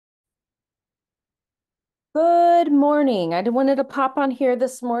Good morning. I wanted to pop on here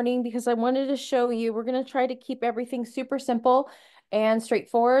this morning because I wanted to show you we're going to try to keep everything super simple and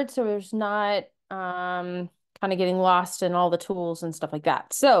straightforward so there's not kind of getting lost in all the tools and stuff like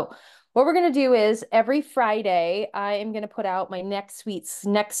that. So what we're going to do is every Friday I am going to put out my next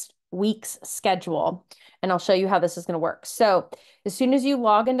week's schedule, and I'll show you how this is going to work. So as soon as you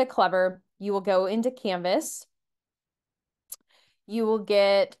log into Clever, you will go into Canvas. You will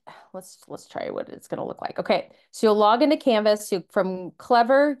get, let's try what it's going to look like. Okay, so you'll log into Canvas. So from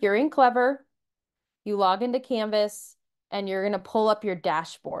Clever, you're in Clever, you log into Canvas, and you're going to pull up your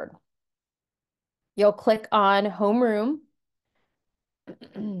dashboard. You'll click on Homeroom.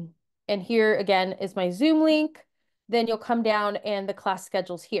 And here again is my Zoom link. Then you'll come down and the class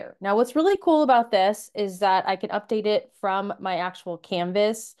schedule's here. Now, what's really cool about this is that I can update it from my actual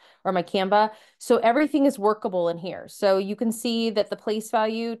Canvas or my Canva. So everything is workable in here. So you can see that the place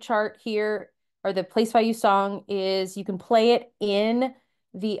value chart here, or the place value song is, you can play it in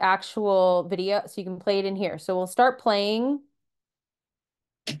the actual video. So you can play it in here. So we'll start playing.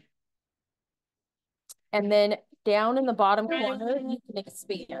 And then down in the bottom corner, you can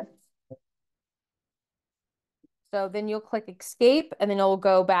expand. So then you'll click escape and then it'll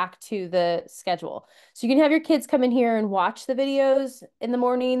go back to the schedule. So you can have your kids come in here and watch the videos in the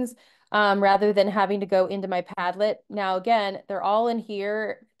mornings rather than having to go into my Padlet. Now, again, they're all in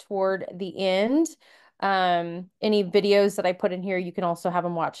here toward the end. Any videos that I put in here, you can also have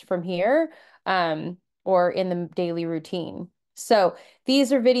them watch from here or in the daily routine. So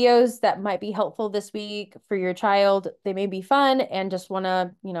these are videos that might be helpful this week for your child. They may be fun and just want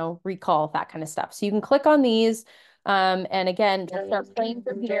to, recall that kind of stuff. So you can click on these. And again, just start playing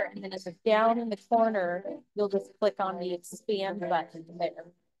from here. And then as it's down in the corner, you'll just click on the expand button there,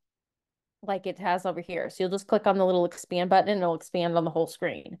 like it has over here. So you'll just click on the little expand button and it'll expand on the whole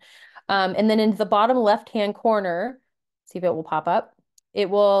screen. And then in the bottom left-hand corner, see if it will pop up.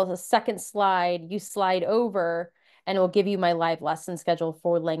 It will, the second slide, you slide over and it will give you my live lesson schedule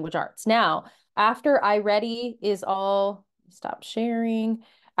for language arts. Now, after iReady is all, stop sharing.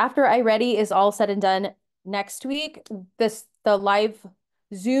 After iReady is all said and done next week, the live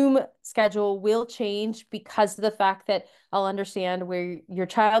Zoom schedule will change because of the fact that I'll understand where your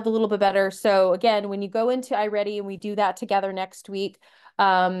child a little bit better. So again, when you go into iReady and we do that together next week,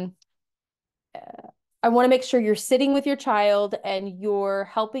 I want to make sure you're sitting with your child and you're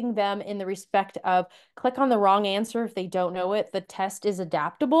helping them in the respect of click on the wrong answer if they don't know it. The test is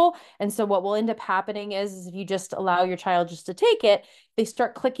adaptable. And so what will end up happening is if you just allow your child just to take it, they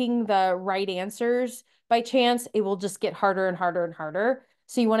start clicking the right answers by chance, it will just get harder and harder and harder.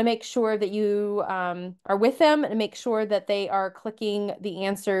 So you want to make sure that you are with them and make sure that they are clicking the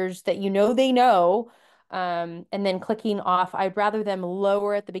answers that they know, and then clicking off. I'd rather them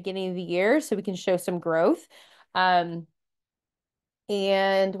lower at the beginning of the year so we can show some growth. Um,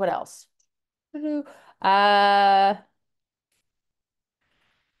 and what else? I'm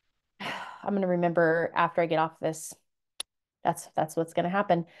gonna remember after I get off this. That's what's gonna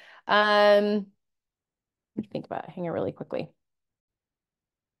happen. Let me think about it. Hang on really quickly.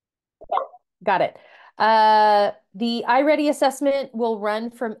 Got it. The iReady assessment will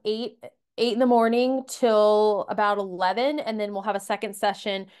run from 8 in the morning till about 11, and then we'll have a second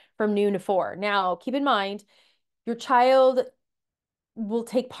session from noon to 4. Now, keep in mind, your child will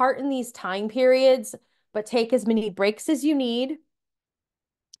take part in these time periods, but take as many breaks as you need.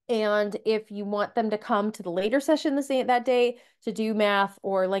 And if you want them to come to the later session that day to do math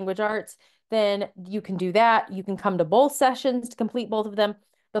or language arts, then you can do that. You can come to both sessions to complete both of them.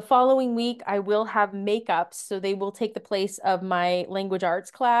 The following week, I will have makeups, so they will take the place of my language arts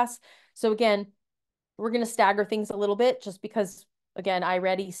class. So again, we're going to stagger things a little bit just because, again,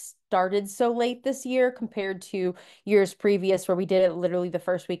 iReady started so late this year compared to years previous where we did it literally the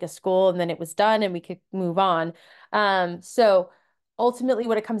first week of school and then it was done and we could move on. So ultimately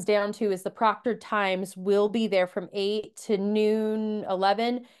what it comes down to is the proctored times will be there from 8 to noon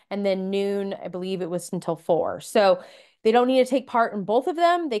 11, and then noon, I believe it was until 4. So they don't need to take part in both of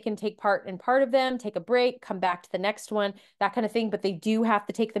them. They can take part in part of them, take a break, come back to the next one, that kind of thing. But they do have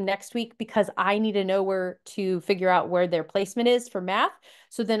to take them next week because I need to know where to figure out where their placement is for math.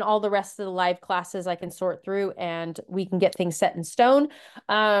 So then all the rest of the live classes I can sort through and we can get things set in stone.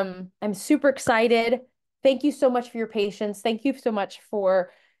 I'm super excited. Thank you so much for your patience. Thank you so much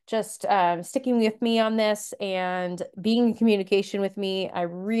for just sticking with me on this and being in communication with me. I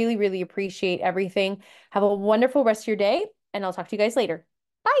really, really appreciate everything. Have a wonderful rest of your day, and I'll talk to you guys later.